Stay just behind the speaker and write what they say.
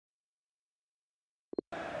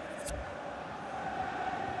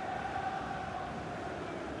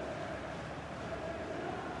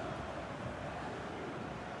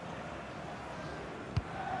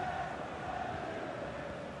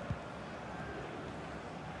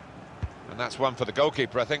And that's one for the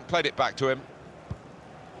goalkeeper, I think. Played it back to him.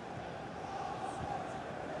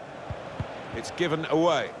 It's given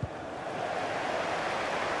away.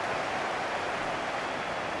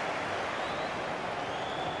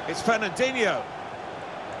 It's Fernandinho.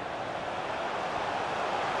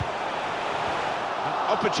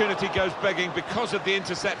 An opportunity goes begging because of the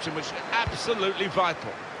interception, which is absolutely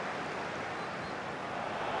vital.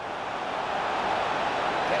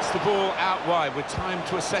 Gets the ball out wide with time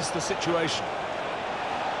to assess the situation.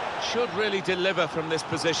 Should really deliver from this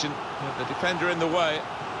position. The defender in the way.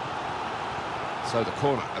 So the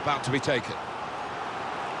corner about to be taken.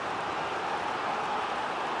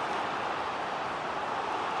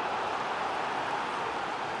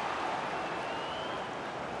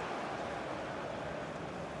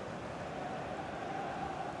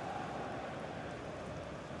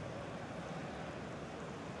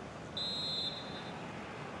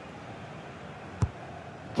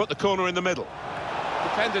 Put the corner in the middle.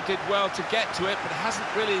 Defender did well to get to it, but hasn't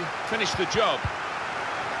really finished the job.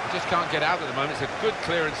 Just can't get out at the moment. It's a good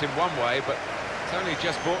clearance in one way, but it's only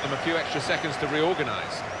just bought them a few extra seconds to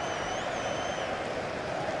reorganise.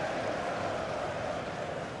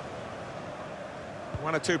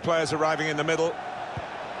 One or two players arriving in the middle.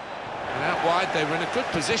 And out wide, they were in a good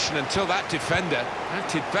position until that defender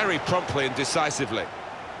acted very promptly and decisively.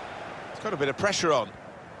 It's got a bit of pressure on.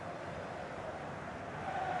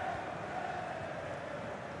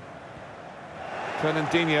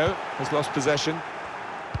 Fernandinho has lost possession.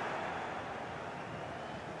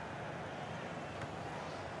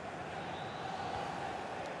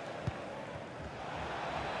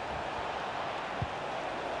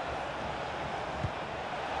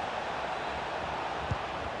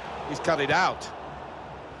 He's cut it out.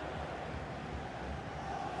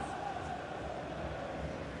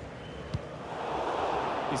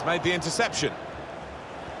 He's made the interception.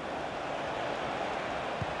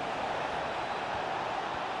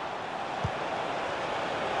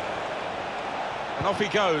 And off he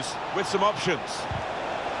goes with some options.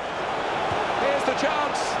 Here's the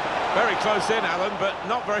chance. Very close in, Alan, but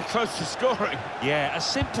not very close to scoring. Yeah, a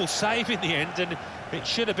simple save in the end, and it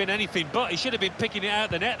should have been anything but. He should have been picking it out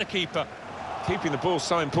of the net, the keeper. Keeping the ball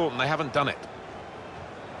so important, they haven't done it.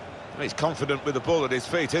 He's confident with the ball at his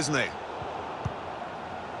feet, isn't he?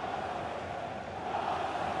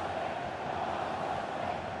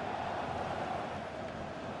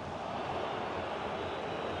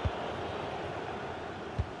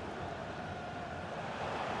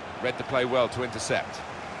 Read the play well to intercept.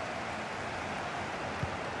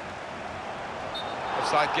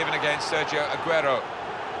 Offside given against Sergio Aguero.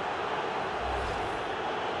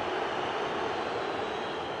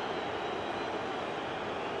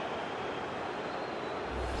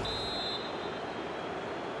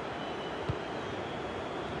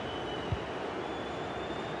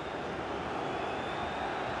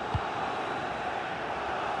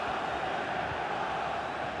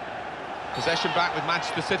 Possession back with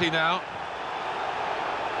Manchester City now.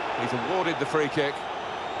 He's awarded the free kick.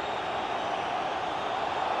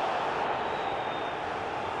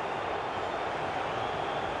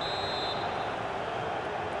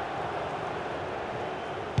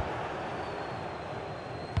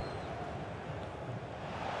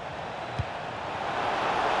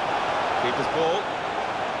 Keeper's ball.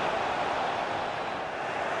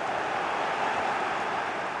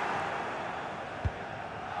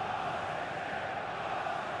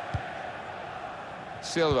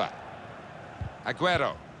 Silva.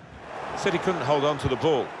 Aguero. City couldn't hold on to the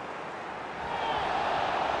ball.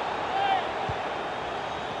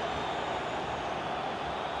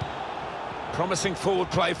 Promising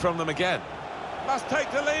forward play from them again. Must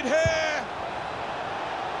take the lead here.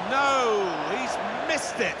 No, he's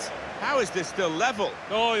missed it. How is this still level?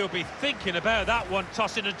 Oh, you'll be thinking about that one,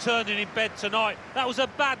 tossing and turning in bed tonight. That was a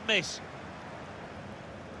bad miss.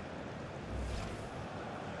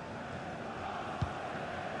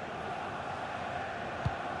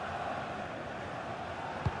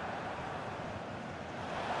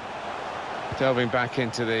 Delving back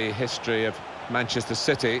into the history of Manchester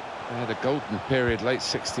City, they had a golden period, late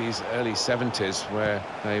 60s, early 70s, where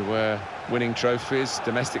they were winning trophies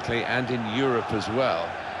domestically and in Europe as well.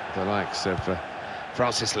 The likes of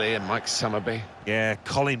Francis Lee and Mike Summerby. Yeah,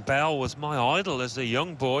 Colin Bell was my idol as a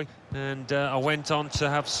young boy, and I went on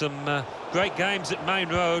to have some great games at Main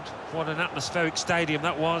Road. What an atmospheric stadium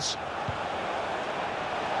that was.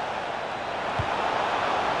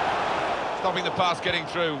 Stopping the pass getting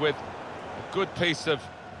through with a good piece of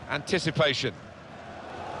anticipation.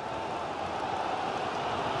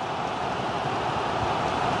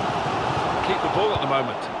 Keep the ball at the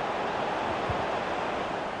moment.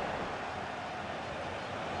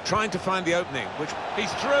 trying to find the opening, which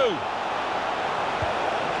he's through.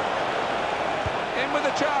 In with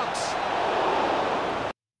a chance.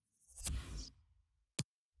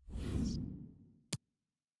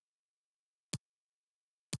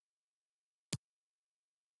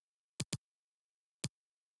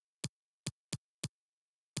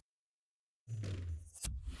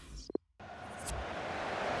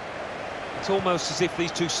 It's almost as if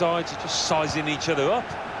these two sides are just sizing each other up.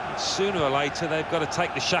 And sooner or later, they've got to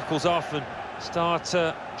take the shackles off and start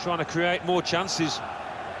trying to create more chances.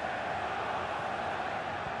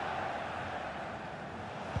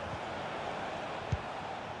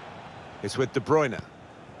 It's with De Bruyne.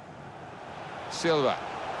 Silva.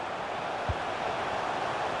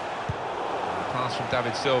 The pass from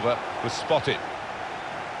David Silva was spotted.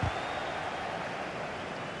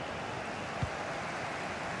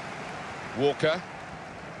 Walker.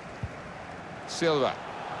 Silva.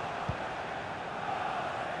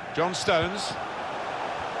 John Stones.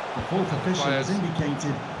 The fourth official has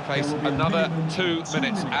indicated face another 2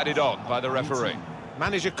 minutes added on by the referee.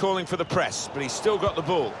 Manager calling for the press, but he's still got the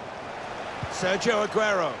ball. Sergio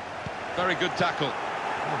Aguero. Very good tackle.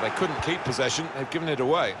 Well, they couldn't keep possession, they've given it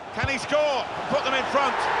away. Can he score? Put them in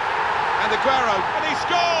front. And Aguero, and he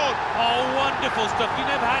scored! Oh, wonderful stuff. You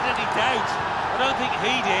never had any doubt. I don't think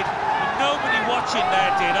he did. And nobody watching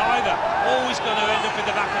there did either. Always going to end up in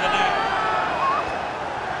the back of the net.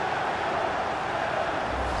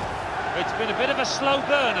 It's been a bit of a slow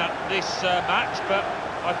burner, this match, but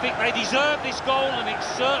I think they deserve this goal, and it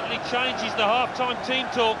certainly changes the half-time team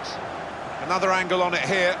talks. Another angle on it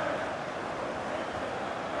here.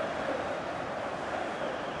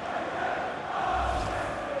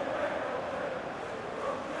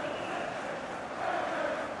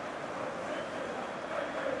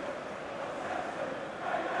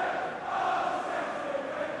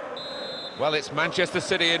 Well, it's Manchester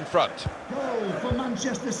City in front. Goal for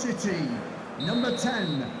Manchester City, number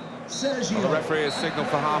 10, Sergio. Well, the referee has signalled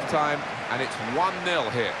for half-time, and it's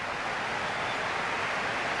 1-0 here.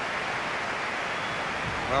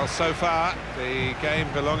 Well, so far, the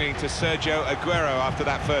game belonging to Sergio Aguero after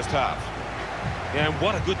that first half. Yeah, and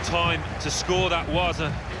what a good time to score that was,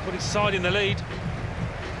 put his side in the lead.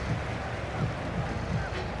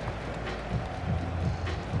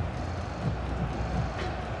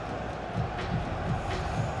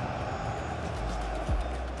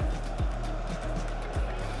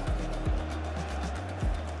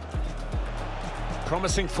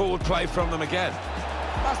 Promising forward play from them again.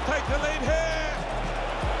 Must take the lead here!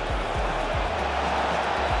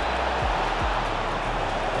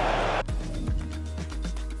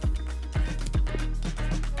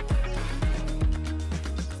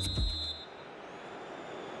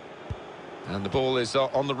 And the ball is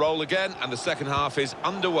on the roll again, and the second half is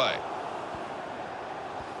underway.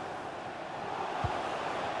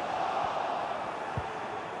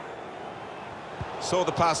 Saw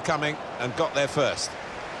the pass coming and got there first.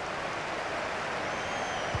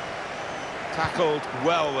 Tackled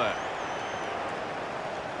well there.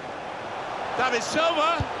 David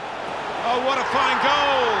Silva. Oh, what a fine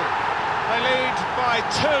goal. They lead by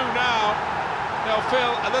 2 now. They'll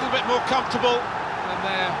feel a little bit more comfortable, and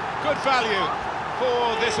they're good value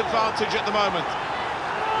for this advantage at the moment.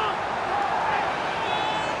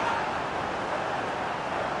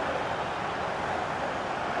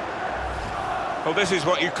 Well, this is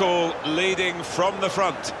what you call leading from the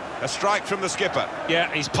front. A strike from the skipper.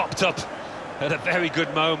 Yeah, he's popped up at a very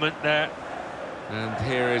good moment there. And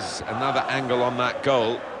here is another angle on that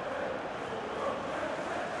goal.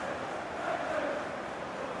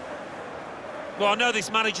 Well, I know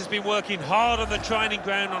this manager's been working hard on the training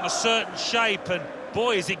ground on a certain shape, and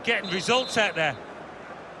boy, is it getting results out there.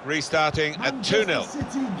 Restarting at 2-0. Manchester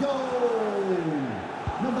City goal,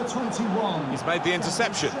 number 21. He's made the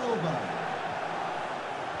interception.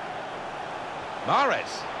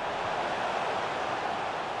 Mahrez.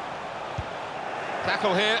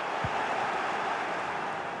 Tackle here.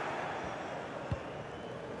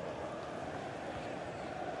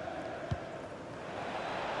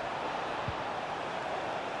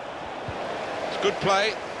 It's good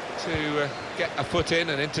play to get a foot in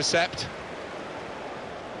and intercept.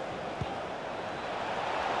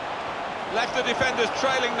 Left the defenders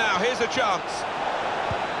trailing now. Here's a chance.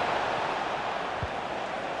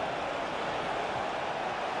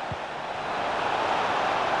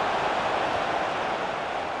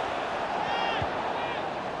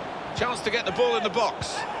 Chance to get the ball in the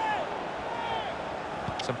box.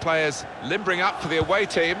 Some players limbering up for the away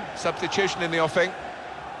team. Substitution in the offing.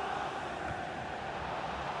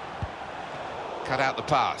 Cut out the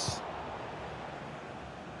pass.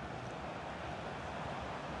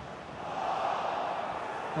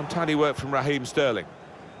 Untidy work from Raheem Sterling.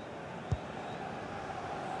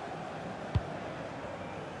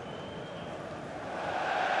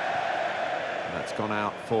 That's gone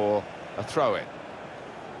out for a throw-in.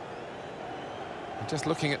 Just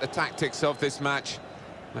looking at the tactics of this match,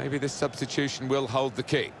 maybe this substitution will hold the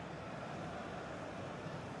key.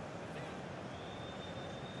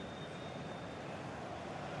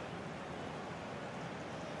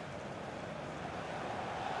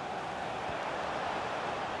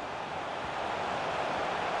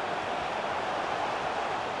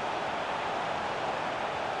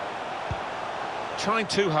 Trying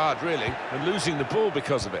too hard, really, and losing the ball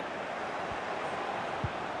because of it.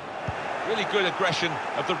 Really good aggression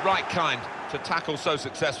of the right kind to tackle so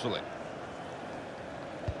successfully.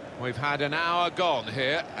 We've had an hour gone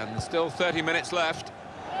here, and still 30 minutes left.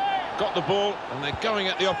 Got the ball, and they're going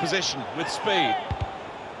at the opposition with speed.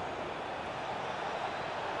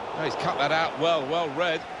 Oh, he's cut that out well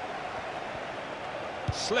read.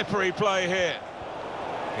 Slippery play here.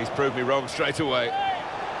 He's proved me wrong straight away.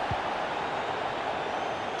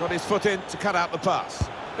 Got his foot in to cut out the pass.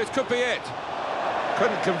 This could be it.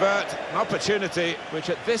 Couldn't convert, an opportunity which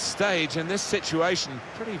at this stage, in this situation,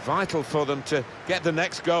 pretty vital for them to get the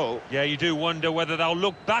next goal. Yeah, you do wonder whether they'll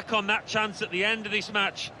look back on that chance at the end of this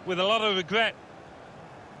match with a lot of regret.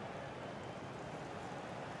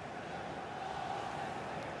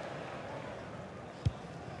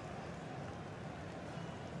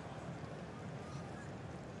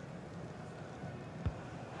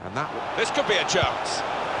 And this could be a chance.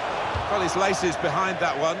 Got his laces behind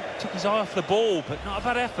that one. Took his eye off the ball, but not a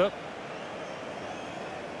bad effort.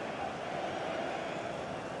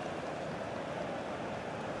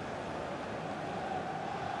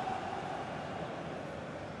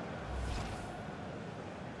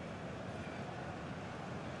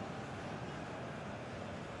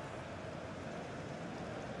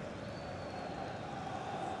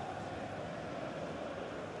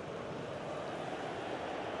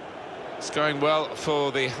 It's going well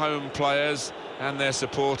for the home players and their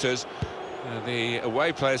supporters. The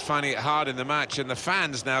away players finding it hard in the match, and the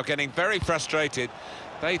fans now getting very frustrated.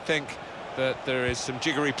 They think that there is some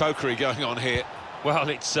jiggery-pokery going on here. Well,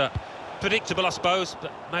 it's predictable, I suppose,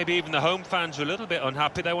 but maybe even the home fans are a little bit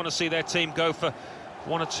unhappy. They want to see their team go for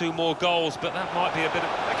one or two more goals, but that might be a bit of...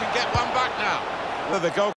 They can get one back now. Well,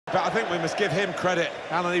 the goal, but I think we must give him credit.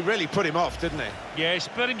 Alan, he really put him off, didn't he? Yeah, he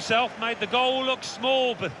spread himself, made the goal look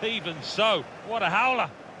small, but even so, what a howler.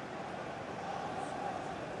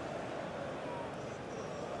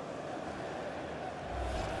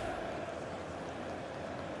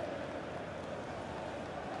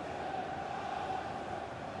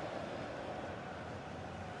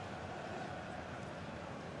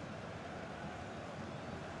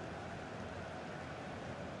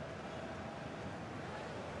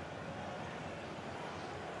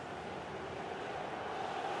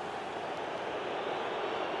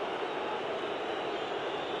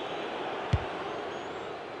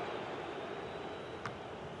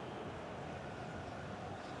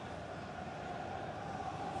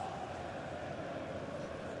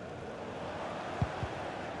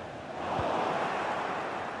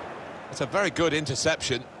 It's a very good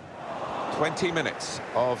interception. 20 minutes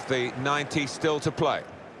of the 90 still to play.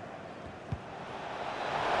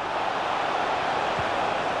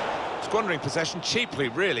 Squandering possession cheaply,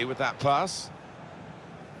 really, with that pass.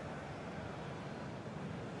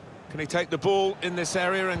 Can he take the ball in this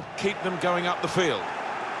area and keep them going up the field?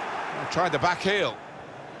 Tried the back heel.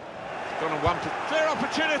 It's gone on one clear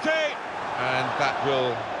opportunity, and that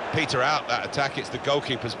will peter out that attack. It's the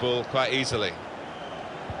goalkeeper's ball quite easily.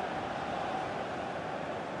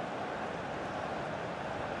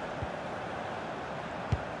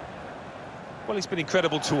 Well, it's been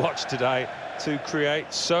incredible to watch today, to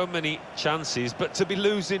create so many chances, but to be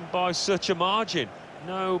losing by such a margin.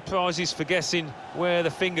 No prizes for guessing where the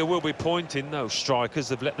finger will be pointing. No strikers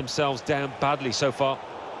have let themselves down badly so far.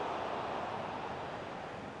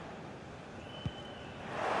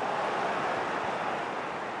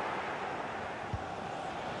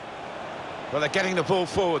 Well, they're getting the ball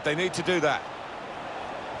forward. They need to do that.